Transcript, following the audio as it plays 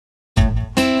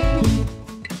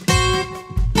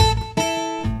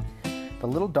The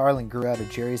Little Darlin grew out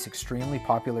of Gerry's extremely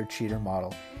popular cheater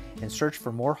model and searched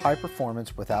for more high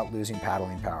performance without losing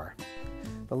paddling power.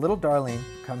 The Little Darlin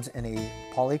comes in a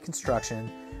poly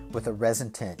construction with a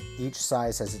resin tint. Each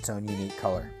size has its own unique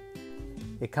color.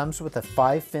 It comes with a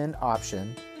 5-fin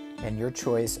option and your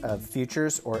choice of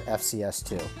Futures or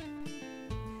FCS2.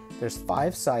 There's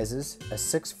 5 sizes: a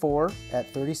 6'4"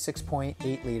 at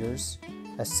 36.8 liters,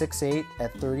 a 6'8"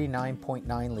 at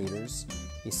 39.9 liters,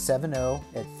 a 7'0"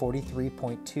 at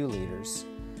 43.2 liters,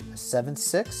 a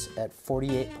 7'6" at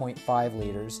 48.5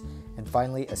 liters, and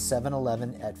finally a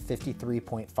 7'11" at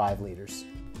 53.5 liters.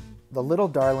 The Little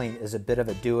Darlin is a bit of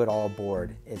a do-it-all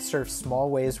board. It surfs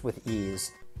small waves with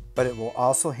ease, but it will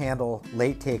also handle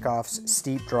late takeoffs,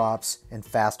 steep drops, and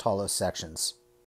fast hollow sections.